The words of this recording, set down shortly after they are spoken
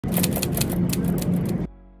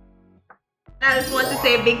I just want to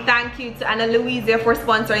say a big thank you to Ana Luisa for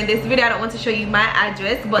sponsoring this video. I don't want to show you my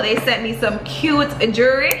address, but they sent me some cute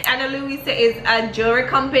jewelry. Ana Luisa is a jewelry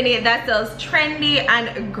company that sells trendy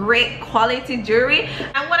and great quality jewelry.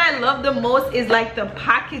 And what I love the most is like the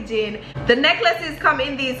packaging. The necklaces come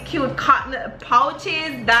in these cute cotton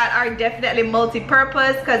pouches that are definitely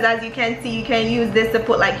multi-purpose, because as you can see, you can use this to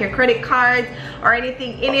put like your credit cards or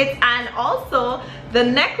anything in it. And also the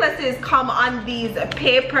necklaces come on these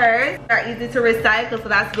papers. They're easy to recycle, so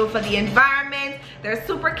that's good for the environment. They're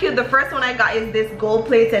super cute. The first one I got is this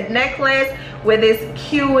gold-plated necklace with this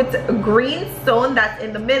cute green stone that's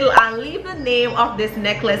in the middle. I'll leave the name of this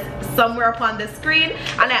necklace somewhere upon the screen.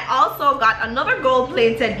 And I also got another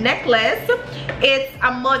gold-plated necklace. It's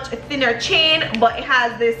a much thinner chain, but it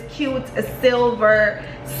has this cute silver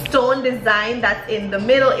stone design that's in the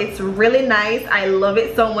middle. It's really nice. I love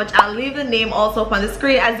it so much. I'll leave the name also up on the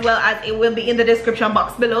screen, as well as it will be in the description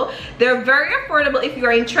box below. They're very affordable if you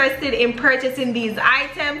are interested in purchasing these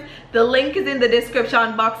items. The link is in the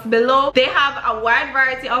description box below. They have a wide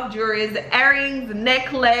variety of jewelries, earrings,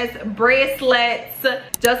 necklace, bracelets.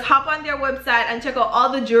 Just hop on their website and check out all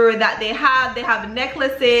the jewelry that they have. They have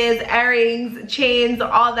necklaces, earrings, chains,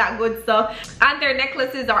 all that good stuff. And their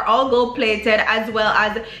necklaces are all gold plated, as well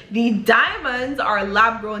as the diamonds are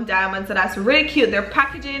lab grown diamonds. So that's really cute. Their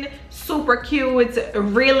packaging, super cute,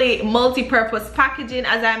 really multi-purpose packaging,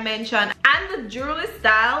 as I mentioned. And the jewelry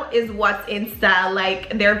style is what's in style.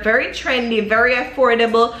 Like, they're very trendy, very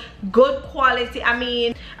affordable, good quality. I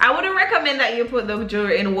mean, I wouldn't recommend that you put the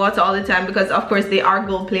jewelry in water all the time, because of course they are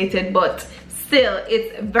gold plated, but still,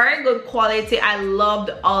 it's very good quality. I loved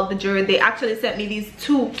all the jewelry. They actually sent me these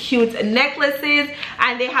two cute necklaces,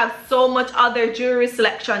 and they have so much other jewelry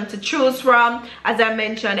selection to choose from. As I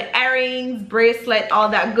mentioned, earrings, bracelet, all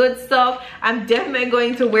that good stuff. I'm definitely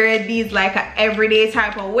going to wear these like an everyday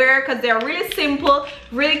type of wear, because they're really simple,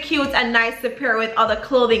 really cute, and nice to pair with other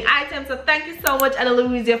clothing items. So thank you so much, Ana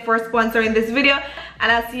Luisa, for sponsoring this video,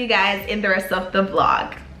 and I'll see you guys in the rest of the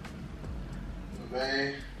vlog.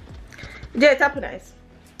 Bye. Yeah, it's up nice.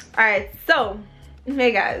 Alright, so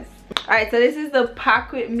hey guys. Alright, so this is the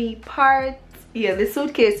pack with me part. Yeah, the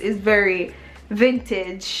suitcase is very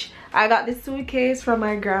vintage. I got this suitcase from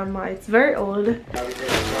my grandma. It's very old.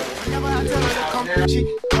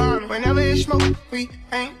 Whenever it's smoke, we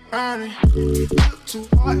ain't running. Too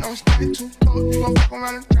hard, don't stand too close. You gon' fuck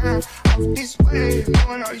around the town. Off this way,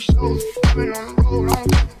 doing all these shows. Been on the road, I don't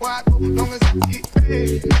care where I go, long as I get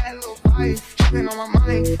paid. That little vibe, tripping on my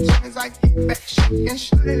mind. As soon as I get back, shaking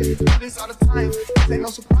shit. Do this all the time, this ain't no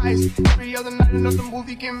surprise. Every other night, another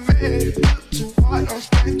movie get made. Too hard, don't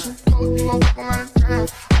stand too close. You gon' fuck around the town.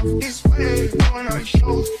 Off this way, doing all these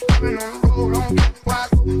shows. Been on the road, I don't care where I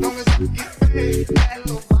go, long as I get paid. That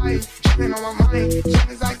little vibe, tripping on my mind. As soon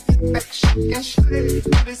as I get back, shaking shit.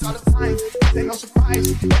 Do this all the time, this ain't no surprise.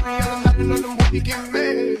 Every other night, another movie get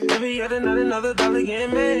made. Every other night, another dollar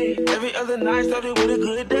get made. Every other night started with a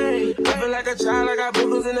good day. I feel like a child, I got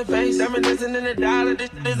boogers in the face. I'm dancing in the dollar, this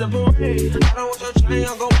is a parade. I don't want your train,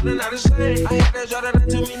 I'm going another slave. I hate that y'all that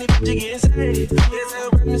too many bitches getting saved. Yes, I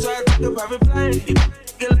rap me, so I take a private plane.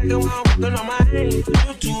 Get like I'm working on my aim. You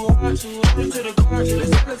too hard to the car. Let's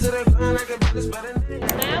send it to the ground like a better better name.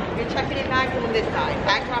 Now, you're checking it back on this side.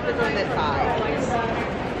 Back top is on this side.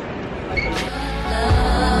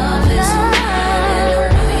 Love is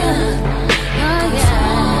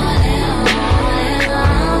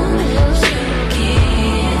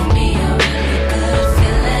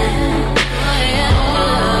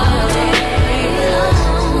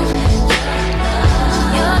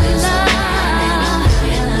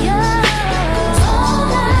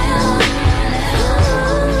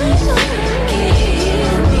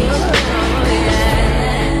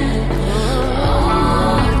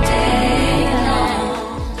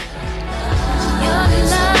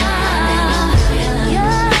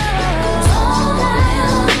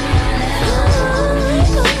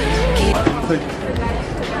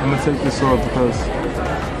I'm gonna take this off because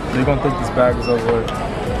they're gonna think this bag is over.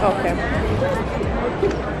 Okay.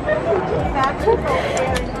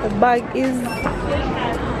 The bag is. I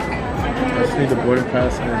just need the boarding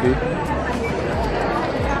pass and ID.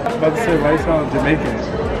 I was about to say, why you sound Jamaican?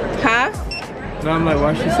 Huh? No, I'm like,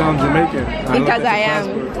 why she sound Jamaican? Because I am.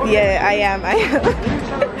 Passport. Yeah, I am.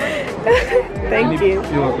 Thank you. You're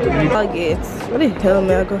welcome. I'll get. What the hell,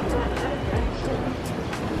 man?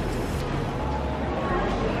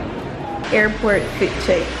 Airport fit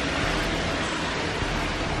check.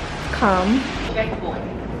 Come.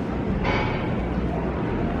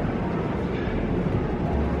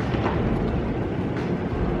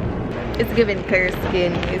 It's giving clear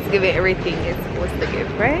skin. It's giving everything it's supposed to give,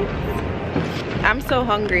 right? I'm so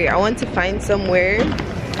hungry. I want to find somewhere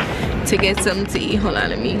to get something to eat. Hold on,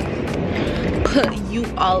 let me put you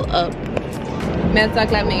all up. Man, I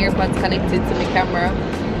talk like my earbuds connected to the camera,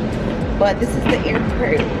 but this is the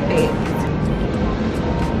airport thing.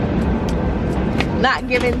 Not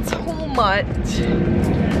giving too much.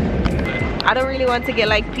 I don't really want to get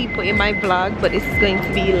like people in my vlog, but this is going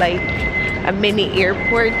to be like a mini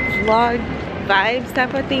airport vlog vibes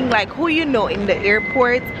type of thing. Like who you know in the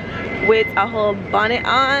airport with a whole bonnet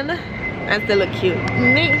on and still look cute.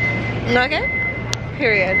 Me. Okay?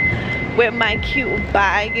 Period. With my cute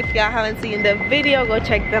bag. If y'all haven't seen the video, go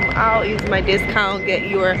check them out. Use my discount, get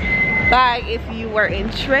your bag if you are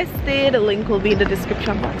interested. The link will be in the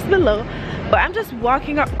description box below. But I'm just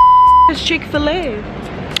walking up Chick-fil-A.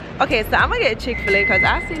 Okay, so I'm gonna get Chick-fil-A because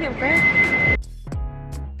I've seen it first.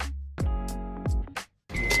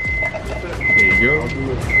 There you go.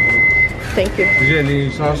 Thank you. Did you get any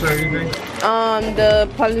sauce or anything? The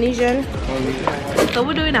Polynesian. So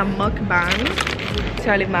we're doing a mukbang.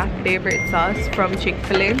 Charlie, my favorite sauce from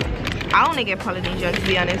Chick-fil-A. I only get Polynesian, to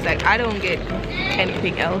be honest. Like I don't get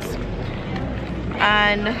anything else.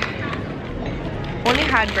 And only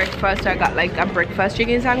had breakfast. So I got like a breakfast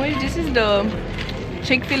chicken sandwich. This is the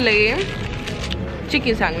Chick-fil-A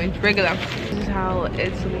chicken sandwich, regular. This is how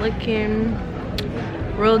it's looking.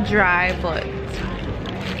 Real dry, but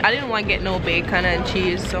I didn't want to get no bacon and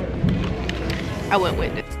cheese, so I went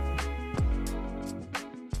with it.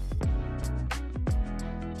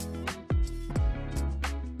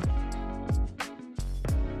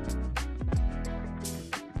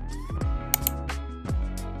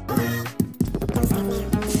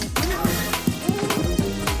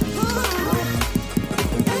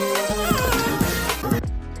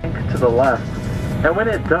 To the left. And when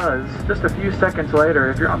it does, just a few seconds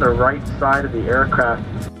later, if you're on the right side of the aircraft,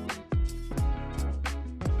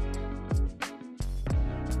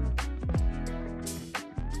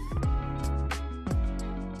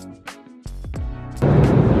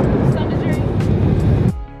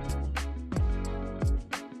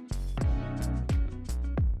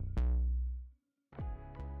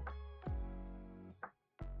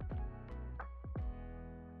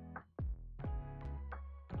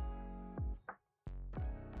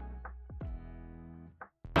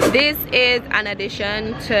 this is an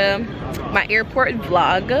addition to my airport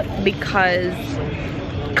vlog because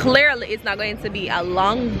clearly it's not going to be a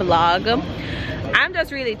long vlog. I'm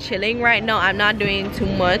just really chilling right now. I'm not doing too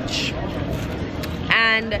much.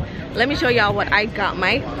 And let me show y'all what I got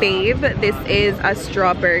my fave. This is a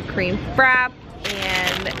strawberry cream frap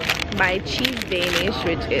and my cheese Danish,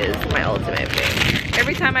 which is my ultimate fave.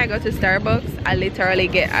 Every time I go to Starbucks, I literally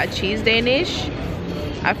get a cheese Danish,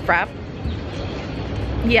 a frap.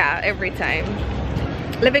 Yeah, every time.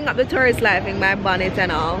 Living up the tourist life in my bonnet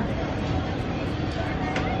and all.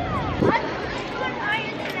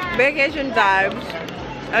 Vacation vibes,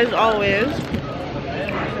 as always.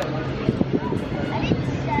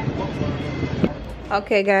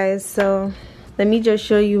 Okay guys, so let me just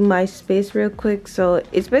show you my space real quick. So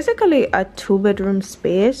it's basically a 2-bedroom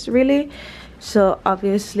space really. So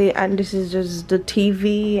obviously, and this is just the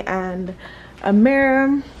TV and a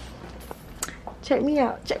mirror. Check me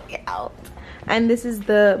out, check me out. And this is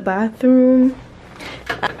the bathroom.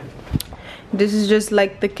 This is just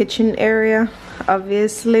like the kitchen area,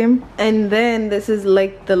 obviously. And then this is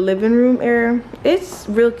like the living room area. It's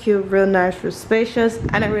real cute, real nice, real spacious.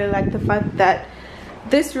 And I really like the fact that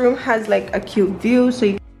this room has like a cute view, so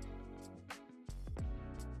you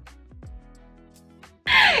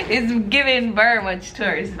it's giving very much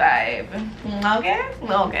tourist vibe.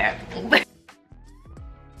 Okay.